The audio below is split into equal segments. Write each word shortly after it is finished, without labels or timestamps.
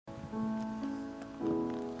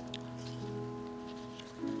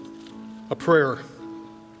A prayer.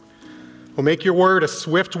 Will make your word a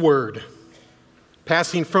swift word,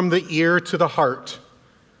 passing from the ear to the heart,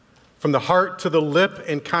 from the heart to the lip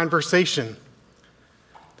and conversation,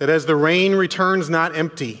 that as the rain returns not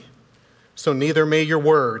empty, so neither may your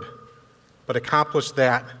word, but accomplish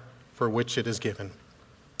that for which it is given.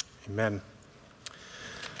 Amen.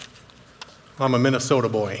 I'm a Minnesota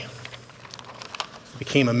boy.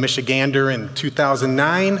 Became a Michigander in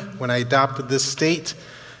 2009 when I adopted this state,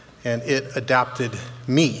 and it adopted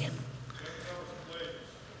me.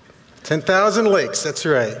 10,000 lakes, that's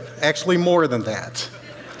right. Actually more than that.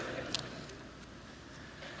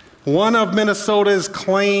 One of Minnesota's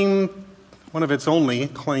one of its only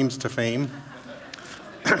claims to fame,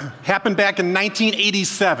 happened back in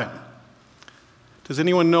 1987. Does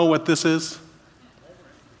anyone know what this is?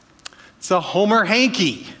 It's a Homer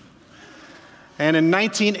Hanky. And in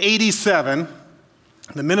 1987,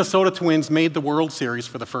 the Minnesota Twins made the World Series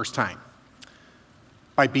for the first time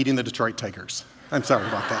by beating the Detroit Tigers. I'm sorry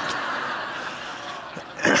about that.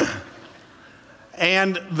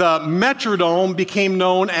 And the Metrodome became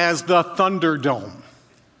known as the Thunderdome.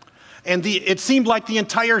 And it seemed like the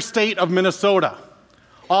entire state of Minnesota,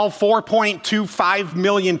 all 4.25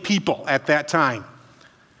 million people at that time,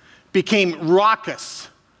 became raucous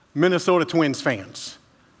Minnesota Twins fans.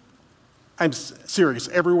 I'm serious.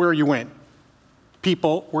 Everywhere you went,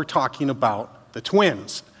 people were talking about the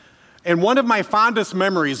Twins. And one of my fondest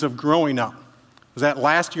memories of growing up was that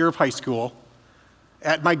last year of high school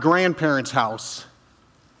at my grandparents' house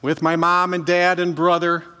with my mom and dad and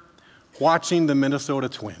brother watching the Minnesota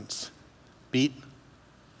Twins beat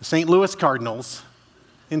the St. Louis Cardinals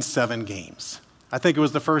in 7 games. I think it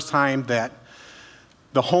was the first time that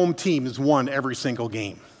the home team has won every single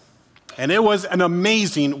game. And it was an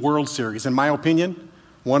amazing World Series, in my opinion,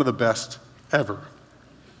 one of the best ever.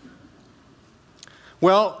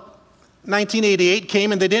 Well, 1988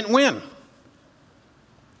 came and they didn't win.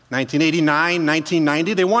 1989,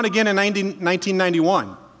 1990, they won again in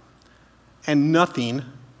 1991. And nothing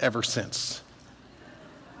ever since.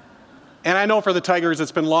 And I know for the Tigers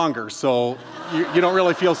it's been longer, so you don't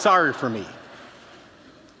really feel sorry for me.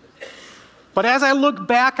 But as I look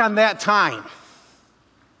back on that time,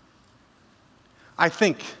 I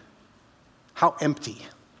think how empty,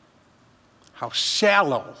 how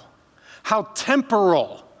shallow, how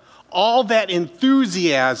temporal all that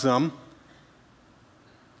enthusiasm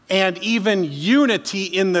and even unity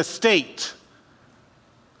in the state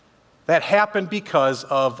that happened because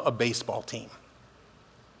of a baseball team.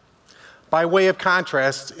 By way of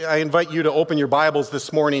contrast, I invite you to open your Bibles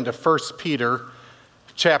this morning to 1 Peter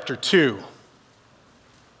chapter 2.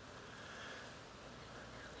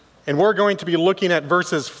 And we're going to be looking at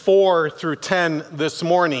verses 4 through 10 this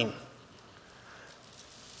morning.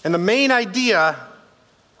 And the main idea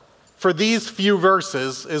for these few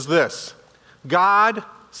verses is this: God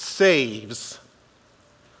saves,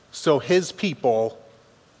 so his people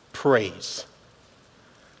praise.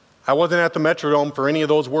 I wasn't at the Metrodome for any of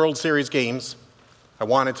those World Series games. I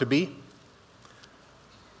wanted to be.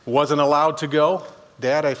 Wasn't allowed to go.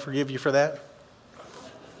 Dad, I forgive you for that.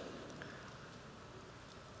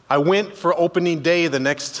 I went for opening day the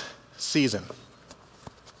next season,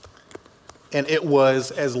 and it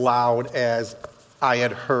was as loud as I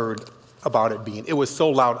had heard about it being. It was so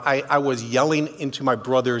loud, I was yelling into my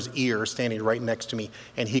brother's ear standing right next to me,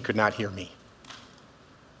 and he could not hear me.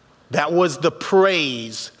 That was the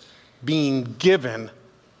praise being given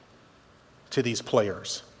to these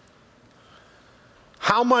players.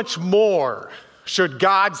 How much more should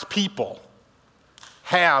God's people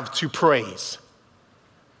have to praise?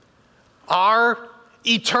 Our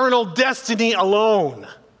eternal destiny alone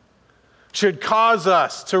should cause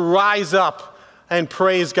us to rise up and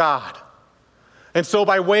praise God. And so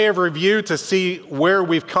by way of review, to see where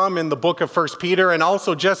we've come in the book of 1 Peter, and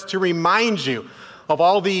also just to remind you of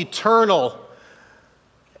all the eternal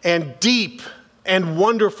and deep and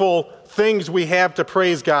wonderful things we have to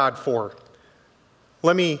praise God for.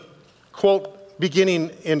 Let me quote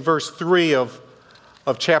beginning in verse 3 of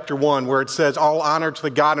chapter 1, where it says, "All honor to the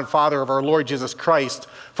God and Father of our Lord Jesus Christ,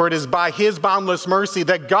 for it is by his boundless mercy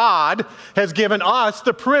that God has given us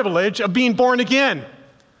the privilege of being born again.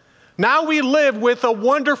 Now we live with a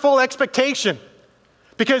wonderful expectation,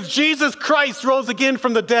 because Jesus Christ rose again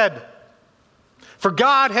from the dead. For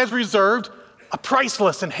God has reserved a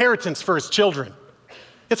priceless inheritance for his children.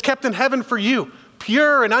 It's kept in heaven for you,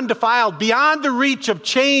 pure and undefiled, beyond the reach of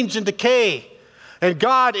change and decay. And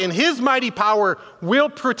God, in his mighty power, will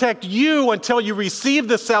protect you until you receive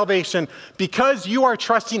this salvation, because you are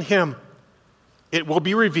trusting him. It will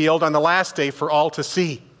be revealed on the last day for all to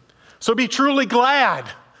see. So be truly glad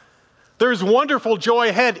There's wonderful joy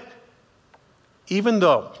ahead, even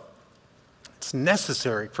though it's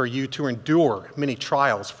necessary for you to endure many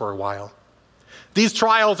trials for a while. These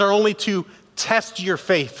trials are only to test your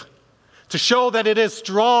faith, to show that it is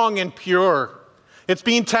strong and pure. It's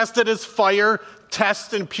being tested as fire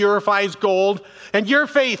tests and purifies gold, and your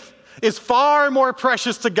faith is far more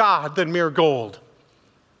precious to God than mere gold.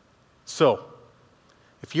 So,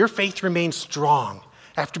 if your faith remains strong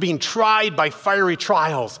after being tried by fiery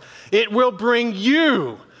trials, it will bring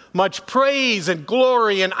you much praise and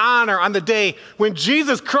glory and honor on the day when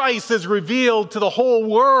Jesus Christ is revealed to the whole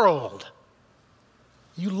world.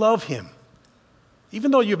 You love him,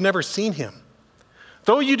 even though you've never seen him.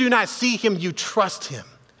 Though you do not see him, you trust him.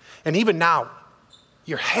 And even now,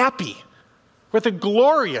 you're happy with a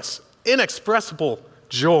glorious, inexpressible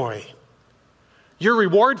joy. Your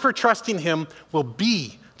reward for trusting him will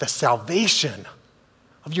be the salvation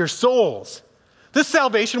of your souls. This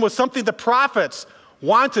salvation was something the prophets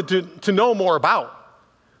wanted to know more about.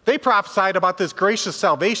 They prophesied about this gracious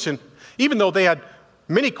salvation, even though they had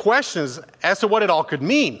many questions as to what it all could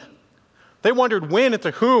mean. They wondered when and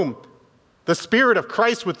to whom the Spirit of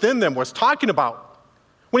Christ within them was talking about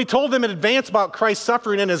when he told them in advance about Christ's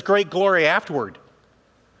suffering and his great glory afterward.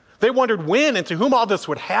 They wondered when and to whom all this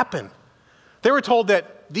would happen. They were told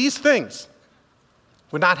that these things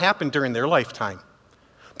would not happen during their lifetime,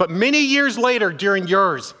 but many years later during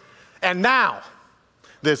yours. And now,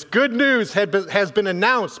 this good news has been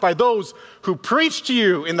announced by those who preach to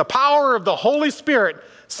you in the power of the Holy Spirit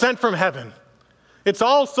sent from heaven. It's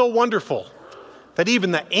all so wonderful that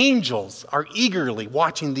even the angels are eagerly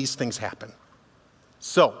watching these things happen.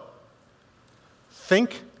 So,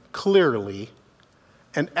 think clearly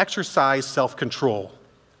and exercise self-control.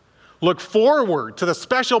 Look forward to the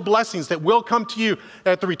special blessings that will come to you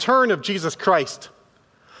at the return of Jesus Christ.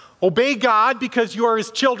 Obey God because you are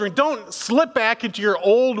his children. Don't slip back into your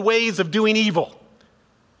old ways of doing evil.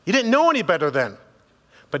 You didn't know any better then.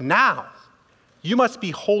 But now, you must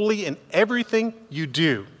be holy in everything you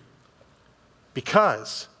do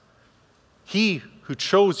because he who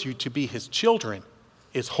chose you to be his children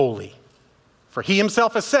is holy. For he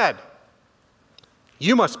himself has said,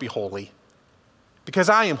 you must be holy because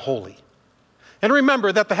I am holy. And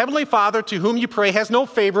remember that the Heavenly Father to whom you pray has no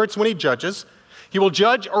favorites when he judges. He will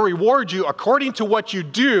judge or reward you according to what you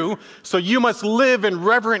do, so you must live in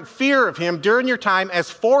reverent fear of him during your time as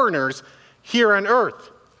foreigners here on earth.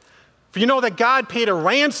 For you know that God paid a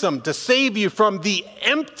ransom to save you from the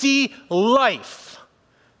empty life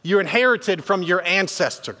you inherited from your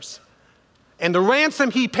ancestors. And the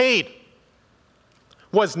ransom he paid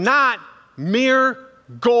was not mere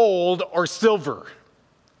gold or silver.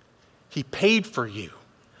 He paid for you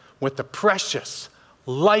with the precious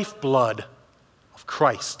lifeblood of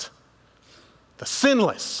Christ, the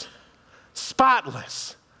sinless,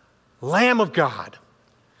 spotless Lamb of God.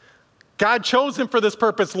 God chose him for this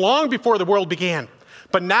purpose long before the world began.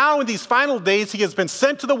 But now in these final days, he has been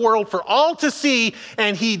sent to the world for all to see,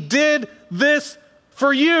 and he did this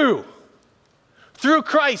for you. Through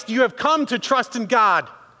Christ, you have come to trust in God.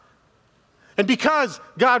 And because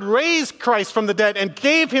God raised Christ from the dead and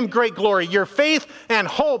gave him great glory, your faith and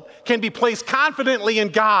hope can be placed confidently in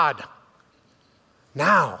God.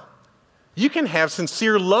 Now, you can have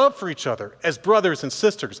sincere love for each other as brothers and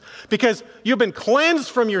sisters because you've been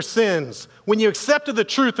cleansed from your sins when you accepted the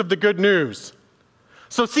truth of the good news.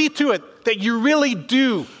 So see to it that you really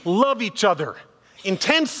do love each other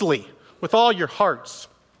intensely with all your hearts.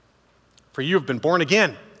 For you have been born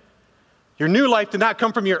again. Your new life did not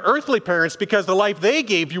come from your earthly parents because the life they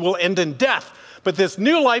gave you will end in death. But this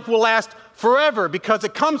new life will last forever because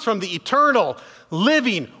it comes from the eternal,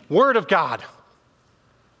 living Word of God.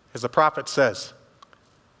 As the prophet says,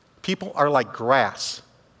 people are like grass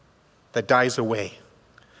that dies away.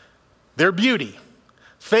 Their beauty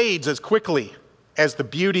fades as quickly as the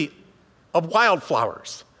beauty of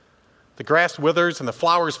wildflowers. The grass withers and the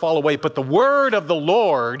flowers fall away, but the word of the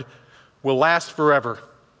Lord will last forever.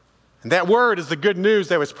 And that word is the good news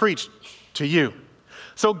that was preached to you.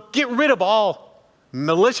 So get rid of all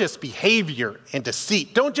malicious behavior and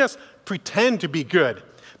deceit. Don't just pretend to be good.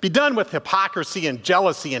 Be done with hypocrisy and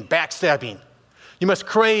jealousy and backstabbing. You must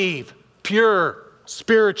crave pure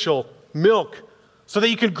spiritual milk so that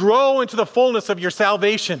you can grow into the fullness of your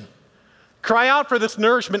salvation. Cry out for this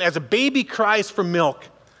nourishment as a baby cries for milk,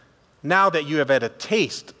 now that you have had a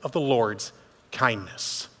taste of the Lord's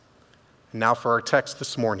kindness. And now for our text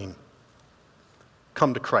this morning.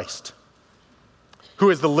 Come to Christ, who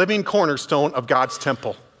is the living cornerstone of God's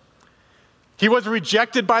temple. He was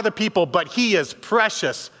rejected by the people, but he is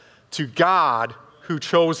precious to God who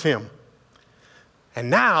chose him. And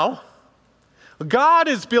now God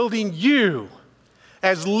is building you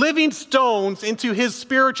as living stones into his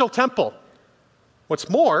spiritual temple. What's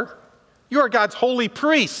more, you are God's holy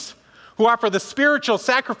priests who offer the spiritual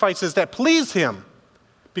sacrifices that please him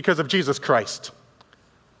because of Jesus Christ.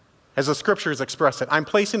 As the scriptures express it, I'm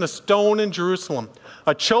placing a stone in Jerusalem,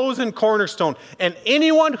 a chosen cornerstone, and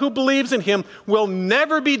anyone who believes in him will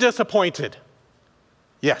never be disappointed.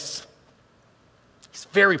 Yes, he's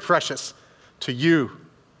very precious to you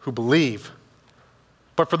who believe.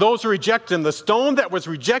 But for those who reject him, the stone that was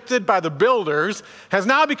rejected by the builders has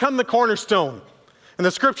now become the cornerstone. And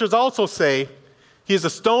the scriptures also say he is a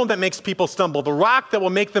stone that makes people stumble, the rock that will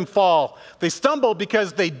make them fall. They stumble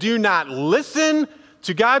because they do not listen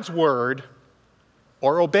to God's word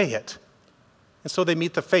or obey it. And so they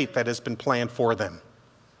meet the fate that has been planned for them.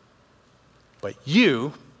 But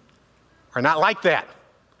you are not like that.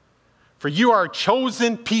 For you are a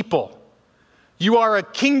chosen people. You are a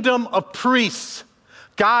kingdom of priests,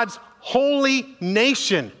 God's holy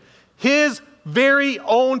nation, his very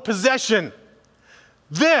own possession.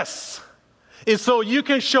 This is so you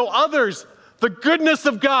can show others the goodness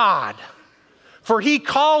of God. For he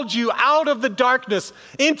called you out of the darkness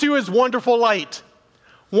into his wonderful light.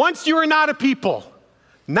 Once you were not a people,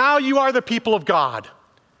 now you are the people of God.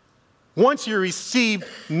 Once you received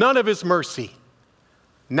none of his mercy,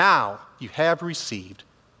 now you have received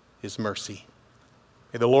his mercy.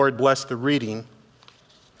 May the Lord bless the reading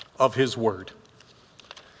of his word.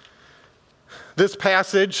 This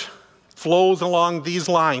passage flows along these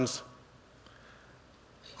lines.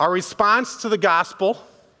 Our response to the gospel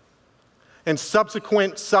and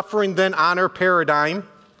subsequent suffering then honor paradigm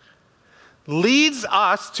leads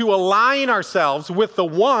us to align ourselves with the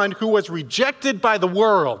one who was rejected by the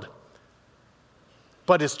world,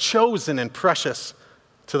 but is chosen and precious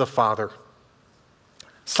to the Father.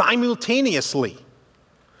 Simultaneously,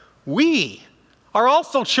 we are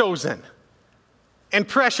also chosen and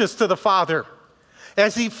precious to the Father,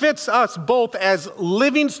 as he fits us both as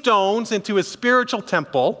living stones into his spiritual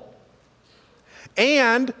temple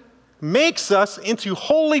and makes us into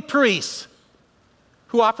holy priests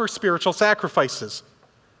who offer spiritual sacrifices.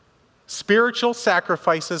 Spiritual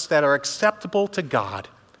sacrifices that are acceptable to God,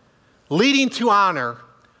 leading to honor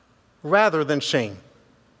rather than shame.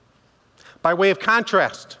 By way of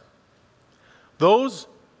contrast, those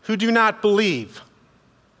who do not believe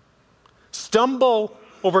stumble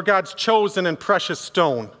over God's chosen and precious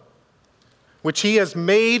stone, which he has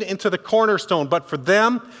made into the cornerstone, but for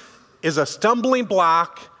them is a stumbling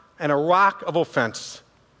block and a rock of offense.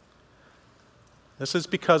 This is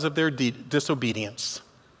because of their disobedience.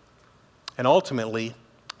 And ultimately,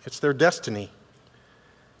 it's their destiny.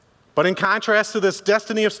 But in contrast to this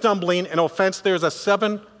destiny of stumbling and offense, there's a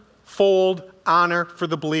sevenfold honor for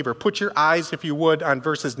the believer. Put your eyes, if you would, on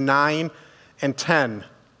verses 9 and 10.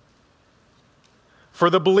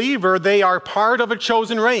 For the believer, they are part of a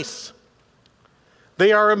chosen race.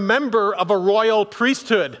 They are a member of a royal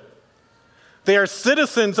priesthood. They are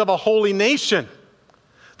citizens of a holy nation.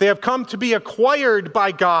 They have come to be acquired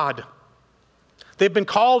by God. They've been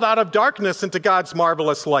called out of darkness into God's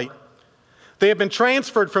marvelous light. They have been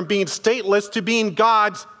transferred from being stateless to being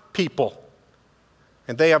God's people.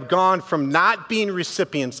 And they have gone from not being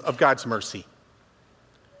recipients of God's mercy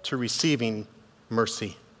to receiving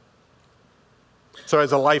mercy. So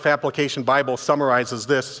as a Life Application Bible summarizes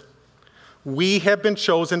this, we have been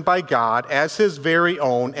chosen by God as his very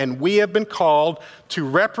own, and we have been called to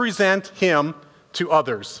represent him to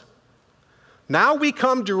others. Now we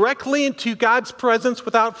come directly into God's presence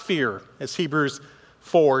without fear, as Hebrews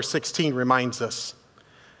 4:16 reminds us.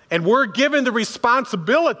 And we're given the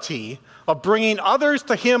responsibility of bringing others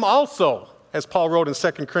to him also, as Paul wrote in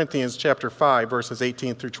 2 Corinthians chapter 5, verses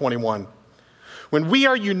 18 through 21. When we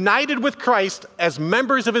are united with Christ as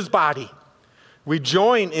members of his body, we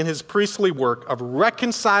join in his priestly work of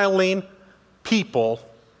reconciling people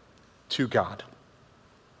to God.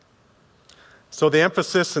 So the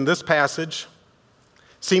emphasis in this passage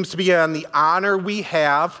seems to be on the honor we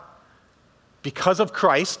have because of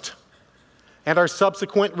Christ and our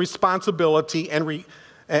subsequent responsibility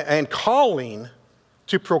and calling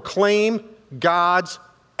to proclaim God's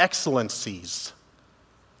excellencies,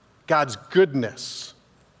 God's goodness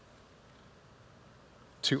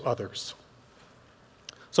to others.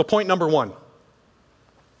 So point number one,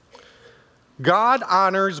 God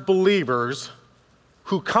honors believers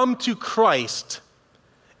who come to Christ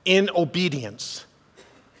in obedience.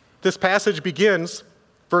 This passage begins,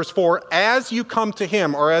 verse 4, as you come to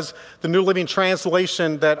him, or as the New Living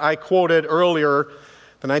Translation that I quoted earlier,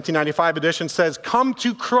 the 1995 edition says, come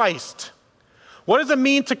to Christ. What does it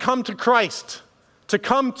mean to come to Christ? To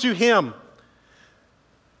come to him?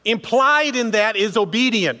 Implied in that is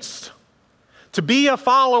obedience. To be a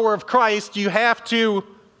follower of Christ, you have to,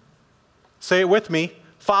 say it with me,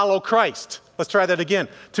 follow Christ. Let's try that again.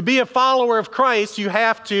 To be a follower of Christ, you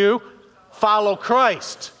have to follow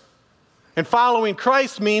Christ. And following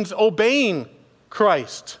Christ means obeying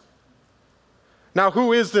Christ. Now,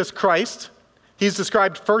 who is this Christ? He's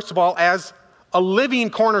described, first of all, as a living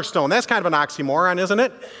cornerstone. That's kind of an oxymoron, isn't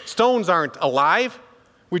it? Stones aren't alive.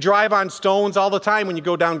 We drive on stones all the time when you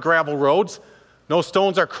go down gravel roads. No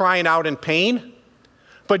stones are crying out in pain.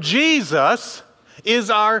 But Jesus is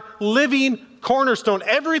our living cornerstone.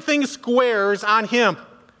 Everything squares on him.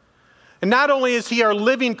 And not only is he our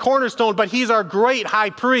living cornerstone, but he's our great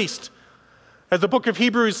high priest. As the book of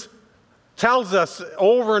Hebrews tells us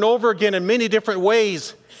over and over again in many different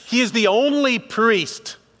ways, he is the only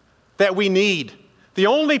priest that we need. The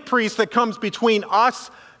only priest that comes between us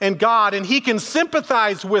and God, and he can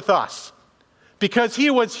sympathize with us because he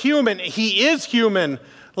was human. He is human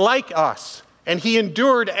like us, and he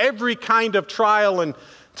endured every kind of trial and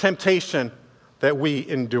temptation that we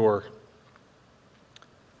endure.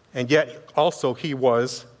 And yet also he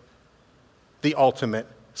was the ultimate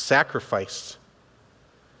sacrifice.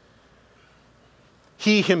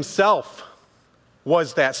 He himself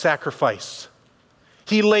was that sacrifice.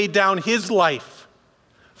 He laid down his life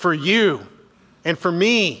for you and for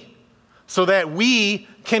me so that we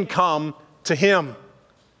can come to him.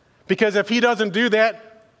 Because if he doesn't do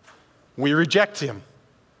that, we reject him.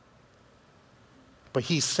 But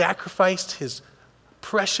he sacrificed his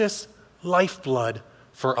precious lifeblood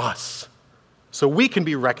for us so we can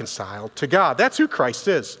be reconciled to God. That's who Christ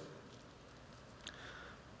is.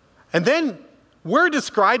 And then we're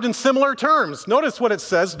described in similar terms. Notice what it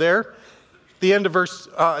says there, the end of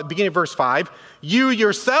beginning of verse 5. You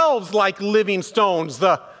yourselves like living stones.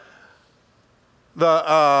 I'm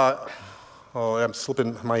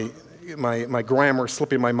slipping, my grammar is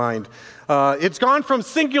slipping my mind. It's gone from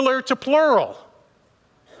singular to plural.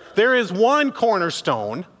 There is one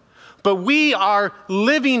cornerstone, but we are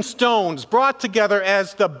living stones brought together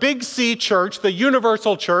as the Big C church, the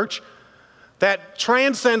universal church, that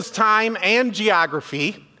transcends time and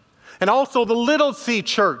geography, and also the little c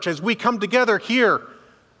church as we come together here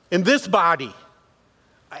in this body.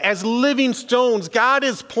 As living stones, God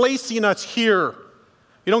is placing us here.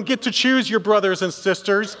 You don't get to choose your brothers and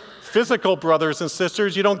sisters, physical brothers and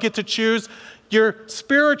sisters. You don't get to choose your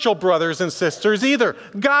spiritual brothers and sisters either.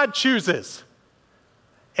 God chooses.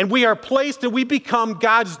 And we are placed and we become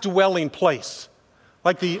God's dwelling place.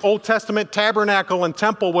 Like the Old Testament tabernacle and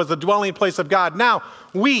temple was the dwelling place of God. Now,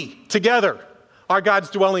 we together are God's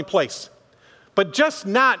dwelling place. But just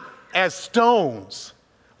not as stones.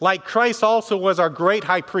 Like Christ also was our great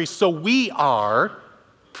high priest, so we are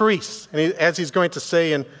priests. And as he's going to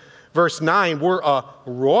say in verse 9, we're a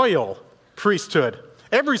royal priesthood.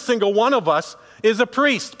 Every single one of us is a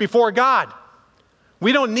priest before God.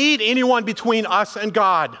 We don't need anyone between us and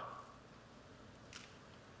God.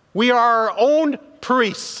 We are our own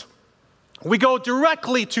priests. We go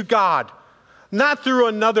directly to God, not through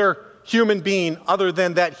another human being other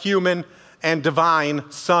than that human and divine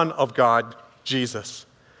Son of God, Jesus.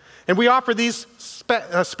 And we offer these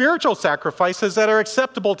spiritual sacrifices that are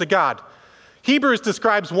acceptable to God. Hebrews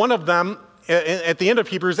describes one of them at the end of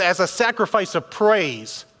Hebrews as a sacrifice of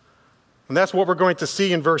praise. And that's what we're going to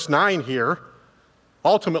see in verse 9 here.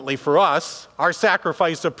 Ultimately for us, our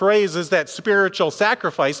sacrifice of praise is that spiritual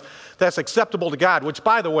sacrifice that's acceptable to God, which,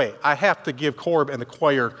 by the way, I have to give Corb and the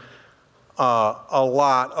choir a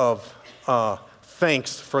lot of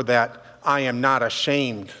thanks for that I Am Not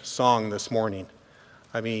Ashamed song this morning.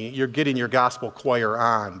 I mean, you're getting your gospel choir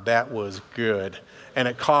on. That was good. And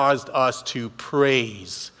it caused us to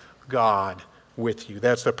praise God with you.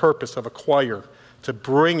 That's the purpose of a choir, to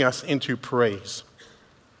bring us into praise.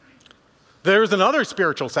 There's another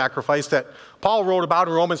spiritual sacrifice that Paul wrote about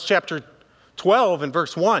in Romans chapter 12 and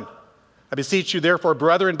verse 1. I beseech you, therefore,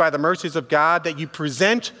 brethren, by the mercies of God, that you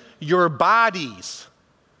present your bodies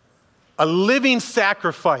a living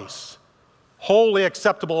sacrifice, wholly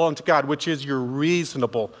acceptable unto God, which is your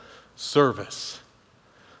reasonable service.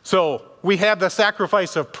 So we have the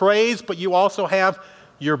sacrifice of praise, but you also have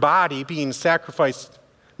your body being sacrificed,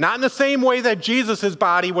 not in the same way that Jesus'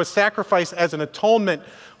 body was sacrificed as an atonement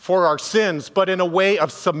for our sins, but in a way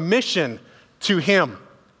of submission to him.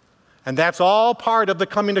 And that's all part of the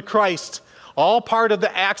coming to Christ, all part of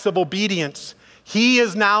the acts of obedience. He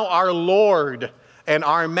is now our Lord and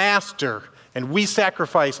our Master, and we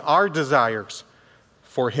sacrifice our desires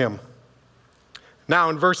for him. Now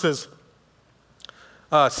in verses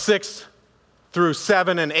 6 through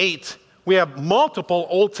 7 and 8, we have multiple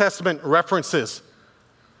Old Testament references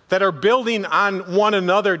that are building on one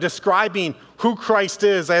another, describing who Christ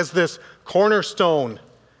is as this cornerstone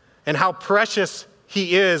and how precious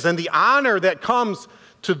he is and the honor that comes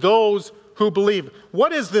to those who believe.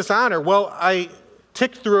 What is this honor? Well, I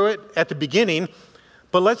ticked through it at the beginning,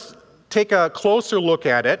 but let's take a closer look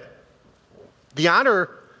at it. The honor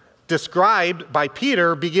described by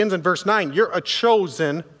Peter begins in verse 9. You're a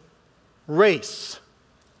chosen race.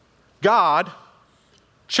 God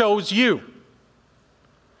chose you,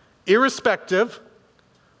 irrespective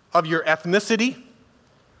of your ethnicity,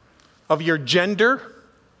 of your gender,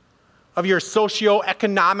 of your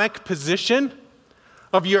socioeconomic position,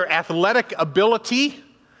 of your athletic ability,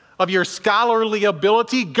 of your scholarly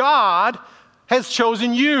ability. God has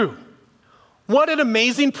chosen you. What an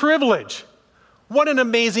amazing privilege. What an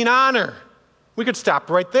amazing honor. We could stop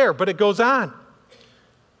right there, but it goes on.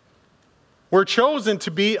 We're chosen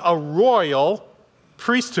to be a royal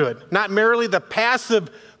priesthood, not merely the passive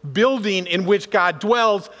building in which God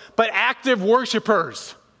dwells, but active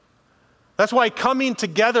worshipers. That's why coming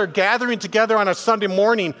together, gathering together on a Sunday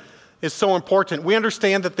morning is so important. We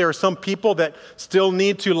understand that there are some people that still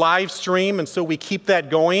need to live stream, and so we keep that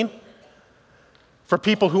going. For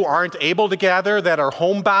people who aren't able to gather, that are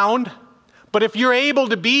homebound. But if you're able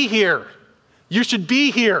to be here, you should be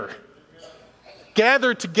here.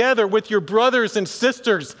 Gather together with your brothers and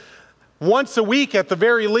sisters once a week at the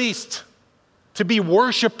very least to be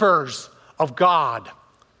worshipers of God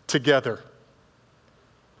together.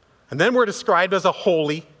 And then we're described as a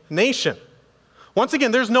holy nation. Once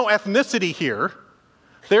again, there's no ethnicity here.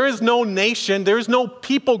 There is no nation. There is no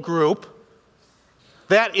people group.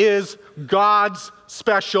 That is God's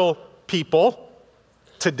special people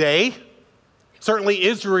today. Certainly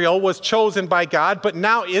Israel was chosen by God, but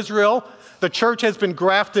now Israel, the church, has been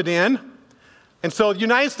grafted in. And so the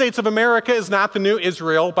United States of America is not the new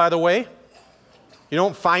Israel, by the way. You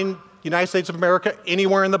don't find United States of America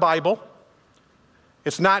anywhere in the Bible.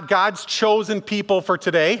 It's not God's chosen people for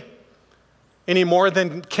today any more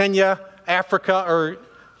than Kenya, Africa, or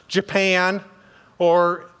Japan,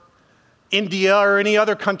 or India, or any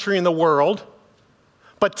other country in the world.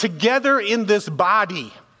 But together in this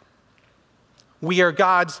body, we are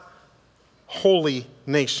God's holy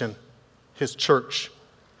nation, his church.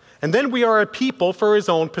 And then we are a people for his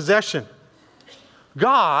own possession.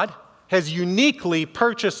 God has uniquely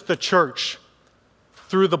purchased the church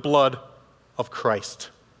through the blood of Christ.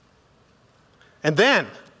 And then,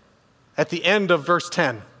 at the end of verse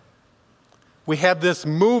 10, we have this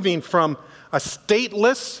moving from a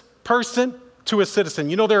stateless person to a citizen.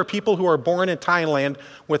 You know, there are people who are born in Thailand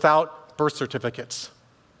without birth certificates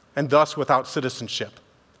and thus without citizenship.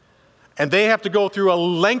 And they have to go through a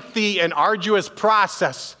lengthy and arduous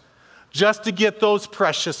process just to get those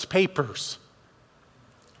precious papers.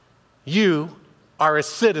 You are a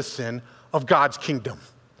citizen of God's kingdom,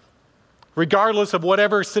 regardless of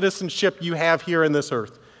whatever citizenship you have here in this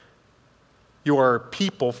earth. You are a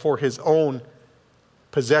people for his own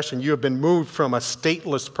possession. You have been moved from a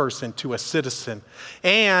stateless person to a citizen,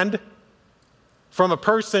 and from a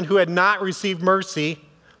person who had not received mercy,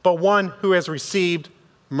 but one who has received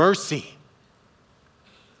mercy.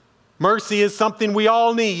 Mercy is something we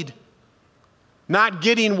all need, not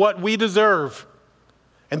getting what we deserve.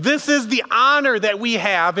 And this is the honor that we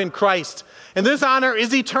have in Christ. And this honor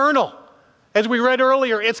is eternal. As we read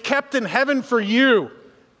earlier, it's kept in heaven for you,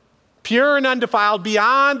 pure and undefiled,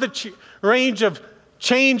 beyond the range of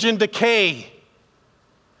change and decay.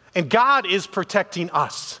 And God is protecting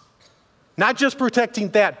us. Not just protecting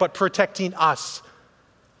that, but protecting us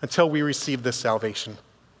until we receive this salvation.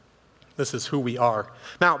 This is who we are.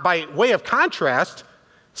 Now, by way of contrast,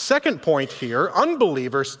 second point here,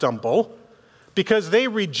 unbelievers stumble because they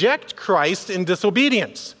reject Christ in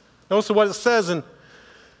disobedience. Notice what it says in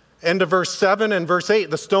end of verse 7 and verse 8.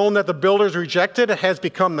 The stone that the builders rejected has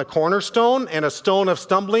become the cornerstone and a stone of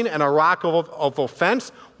stumbling and a rock of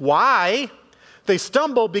offense. Why? They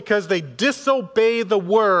stumble because they disobey the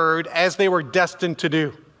word as they were destined to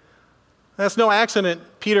do. That's no accident.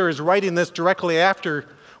 Peter is writing this directly after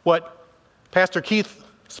what Pastor Keith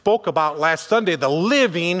spoke about last Sunday, the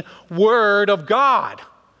living word of God.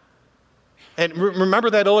 And remember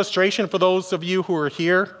that illustration for those of you who are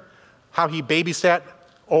here, how he babysat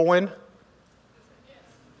Owen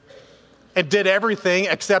and did everything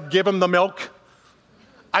except give him the milk?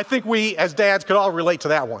 I think we as dads could all relate to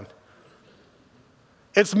that one.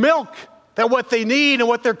 It's milk, that what they need and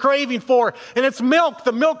what they're craving for. And it's milk,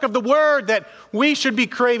 the milk of the word that we should be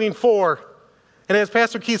craving for. And as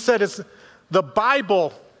Pastor Keith said, it's the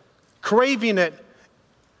Bible, craving it,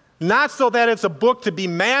 not so that it's a book to be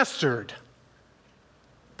mastered,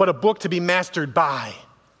 but a book to be mastered by.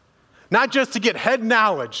 Not just to get head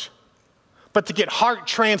knowledge, but to get heart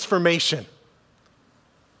transformation.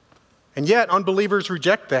 And yet, unbelievers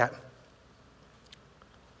reject that.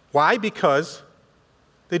 Why? Because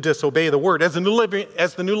they disobey the word. As the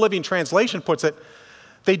New Living Translation puts it,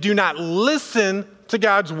 they do not listen to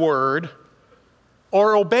God's word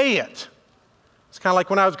or obey it. It's kind of like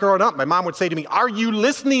when I was growing up, my mom would say to me, "Are you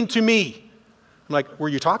listening to me?" I'm like, "Were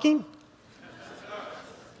you talking?"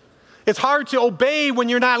 It's hard to obey when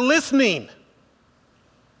you're not listening.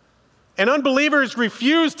 And unbelievers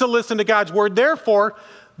refuse to listen to God's word, therefore,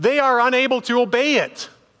 they are unable to obey it.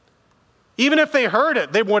 Even if they heard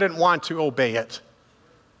it, they wouldn't want to obey it.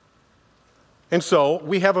 And so,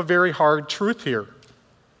 we have a very hard truth here.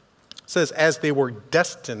 It says, as they were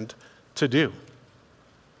destined to do.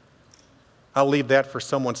 I'll leave that for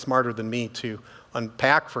someone smarter than me to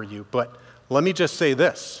unpack for you, but let me just say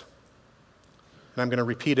this, and I'm going to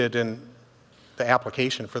repeat it in the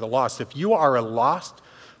application for the lost. If you are a lost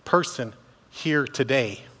person here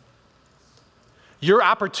today, your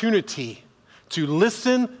opportunity to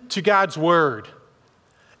listen to God's word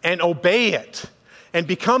and obey it and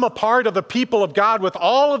become a part of the people of God with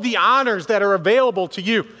all of the honors that are available to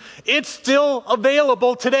you, it's still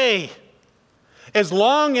available today. As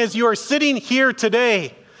long as you are sitting here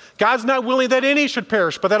today, God's not willing that any should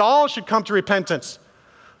perish, but that all should come to repentance.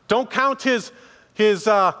 Don't count his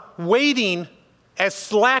waiting as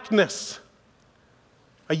slackness.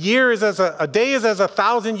 A day is as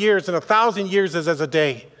 1,000 years, and 1,000 years is as a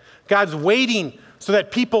day. God's waiting so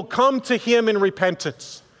that people come to him in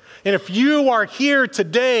repentance. And if you are here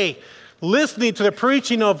today listening to the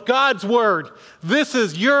preaching of God's word, this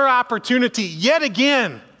is your opportunity yet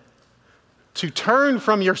again to turn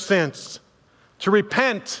from your sins, to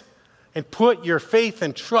repent, and put your faith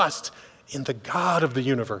and trust in the God of the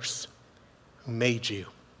universe who made you.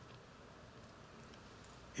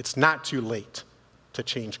 It's not too late to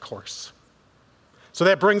change course. So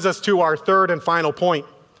that brings us to our third and final point.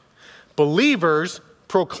 Believers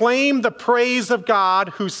proclaim the praise of God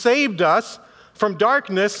who saved us from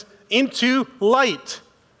darkness into light.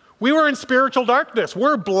 We were in spiritual darkness.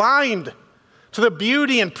 We're blind to the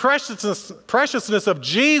beauty and preciousness of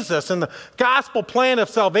Jesus and the gospel plan of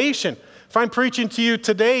salvation. If I'm preaching to you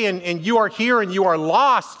today and you are here and you are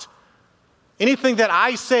lost, anything that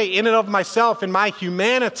I say in and of myself in my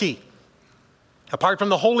humanity, apart from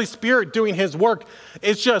the Holy Spirit doing his work,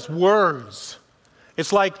 it's just words.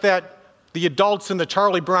 It's like the adults in the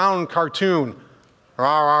Charlie Brown cartoon.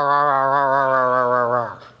 Rah, rah, rah, rah, rah, rah, rah,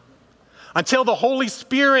 rah. Until the Holy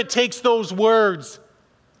Spirit takes those words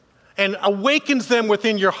and awakens them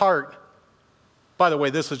within your heart. By the way,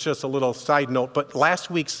 this is just a little side note, but last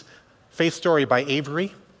week's faith story by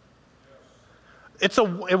Avery,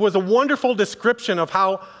 it was a wonderful description of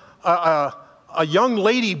how a young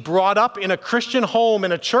lady brought up in a Christian home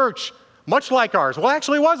in a church, much like ours. Well,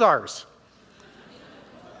 actually it was ours.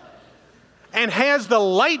 And has the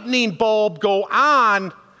lightning bulb go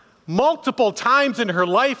on multiple times in her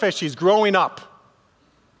life as she's growing up.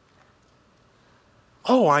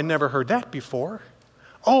 Oh, I never heard that before.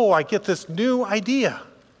 Oh, I get this new idea.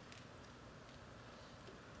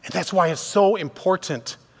 And that's why it's so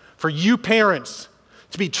important for you parents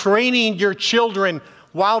to be training your children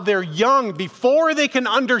while they're young, before they can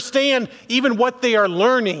understand even what they are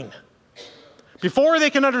learning, before they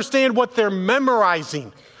can understand what they're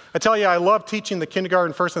memorizing. I tell you, I love teaching the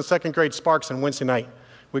kindergarten, first and second grade Sparks on Wednesday night.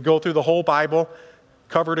 We go through the whole Bible,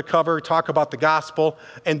 cover to cover, talk about the gospel,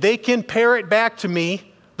 and they can parrot back to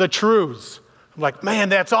me the truths. I'm like, man,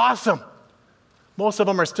 that's awesome. Most of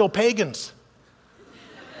them are still pagans.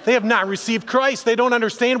 They have not received Christ. They don't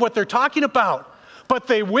understand what they're talking about, but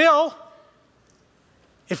they will.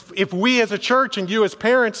 If we as a church and you as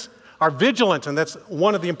parents are vigilant, and that's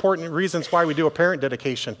one of the important reasons why we do a parent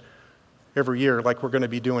dedication every year like we're going to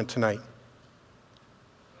be doing tonight.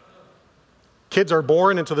 Kids are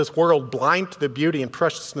born into this world blind to the beauty and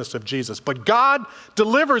preciousness of Jesus. But God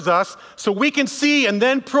delivers us so we can see and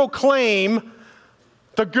then proclaim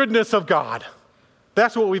the goodness of God.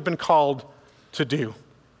 That's what we've been called to do.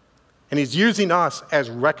 And he's using us as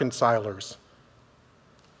reconcilers.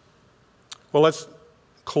 Well, let's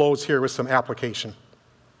close here with some application.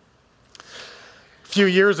 A few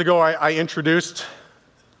years ago, I introduced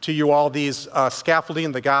to you all these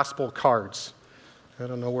scaffolding the gospel cards. I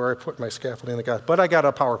don't know where I put my scaffolding the gospel, but I got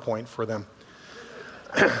a PowerPoint for them.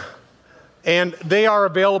 And they are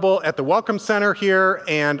available at the Welcome Center here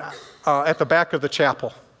and at the back of the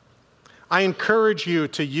chapel. I encourage you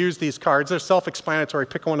to use these cards. They're self-explanatory.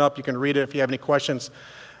 Pick one up. You can read it. If you have any questions,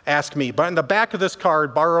 ask me. But in the back of this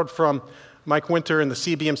card, borrowed from Mike Winter and the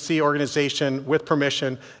CBMC organization, with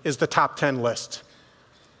permission, is the top 10 list.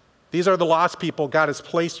 These are the lost people God has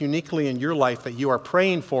placed uniquely in your life that you are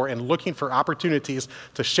praying for and looking for opportunities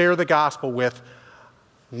to share the gospel with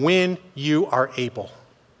when you are able.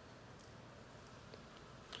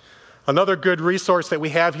 Another good resource that we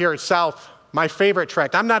have here at South, my favorite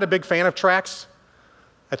tract. I'm not a big fan of tracts.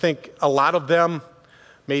 I think a lot of them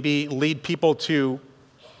maybe lead people to,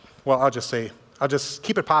 well, I'll just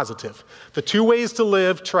keep it positive. The 2 Ways to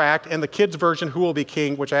Live tract and the kids' version, Who Will Be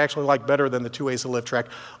King, which I actually like better than the 2 Ways to Live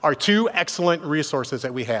tract, are 2 excellent resources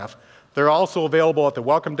that we have. They're also available at the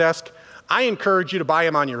welcome desk. I encourage you to buy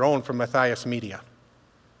them on your own from Matthias Media.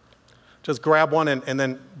 Just grab one and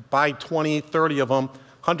then buy 20, 30 of them,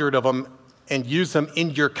 100 of them, and use them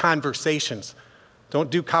in your conversations.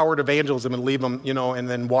 Don't do coward evangelism and leave them, and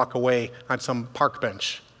then walk away on some park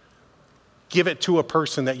bench. Give it to a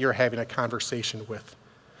person that you're having a conversation with.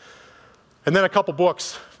 And then a couple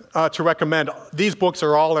books to recommend. These books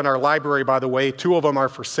are all in our library, by the way. 2 of them are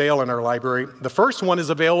for sale in our library. The first one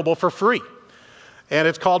is available for free, and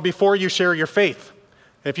it's called Before You Share Your Faith.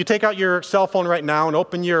 And if you take out your cell phone right now and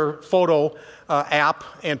open your photo app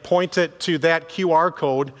and point it to that QR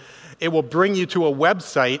code, it will bring you to a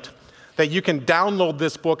website that you can download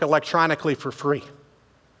this book electronically for free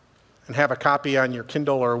and have a copy on your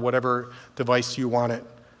Kindle or whatever device you want it.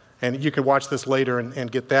 And you can watch this later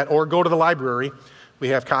and get that. Or go to the library. We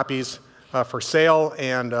have copies for sale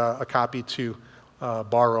and a copy to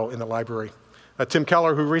borrow in the library. Tim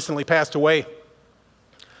Keller, who recently passed away,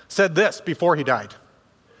 said this before he died.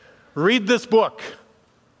 Read this book.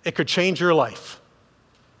 It could change your life.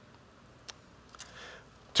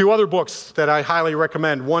 2 other books that I highly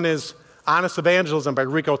recommend. One is Honest Evangelism by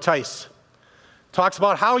Rico Tice. Talks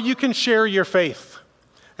about how you can share your faith.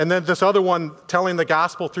 And then this other one, Telling the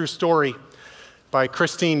Gospel Through Story by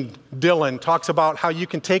Christine Dillon, talks about how you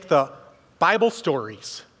can take the Bible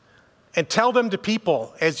stories and tell them to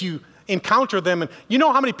people as you encounter them. And you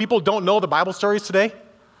know how many people don't know the Bible stories today?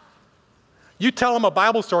 You tell them a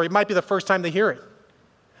Bible story, it might be the first time they hear it.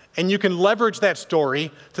 And you can leverage that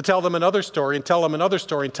story to tell them another story and tell them another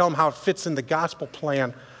story and tell them how it fits in the gospel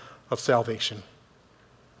plan of salvation.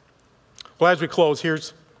 Well, as we close,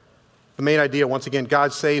 here's the main idea. Once again,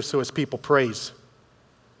 God saves so his people praise.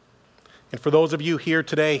 And for those of you here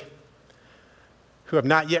today who have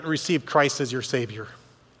not yet received Christ as your Savior,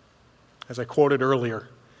 as I quoted earlier,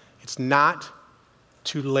 it's not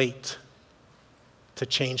too late to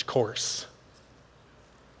change course.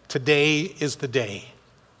 Today is the day.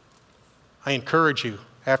 I encourage you,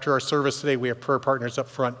 after our service today, we have prayer partners up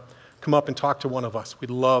front. Come up and talk to one of us. We'd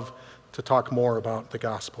love to talk more about the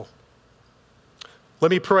gospel. Let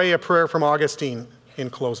me pray a prayer from Augustine in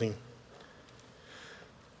closing.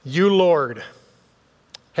 You, Lord,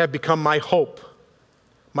 have become my hope,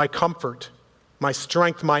 my comfort, my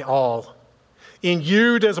strength, my all. In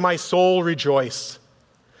you does my soul rejoice.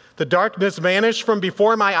 The darkness vanished from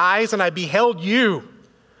before my eyes, and I beheld you,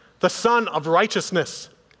 the Sun of righteousness.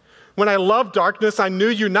 When I loved darkness, I knew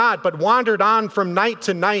you not, but wandered on from night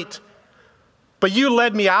to night. But you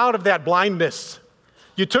led me out of that blindness.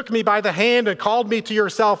 You took me by the hand and called me to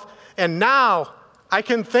yourself, and now I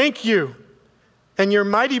can thank you and your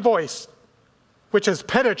mighty voice, which has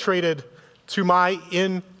penetrated to my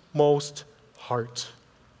inmost heart.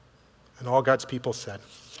 And all God's people said,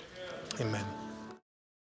 Amen.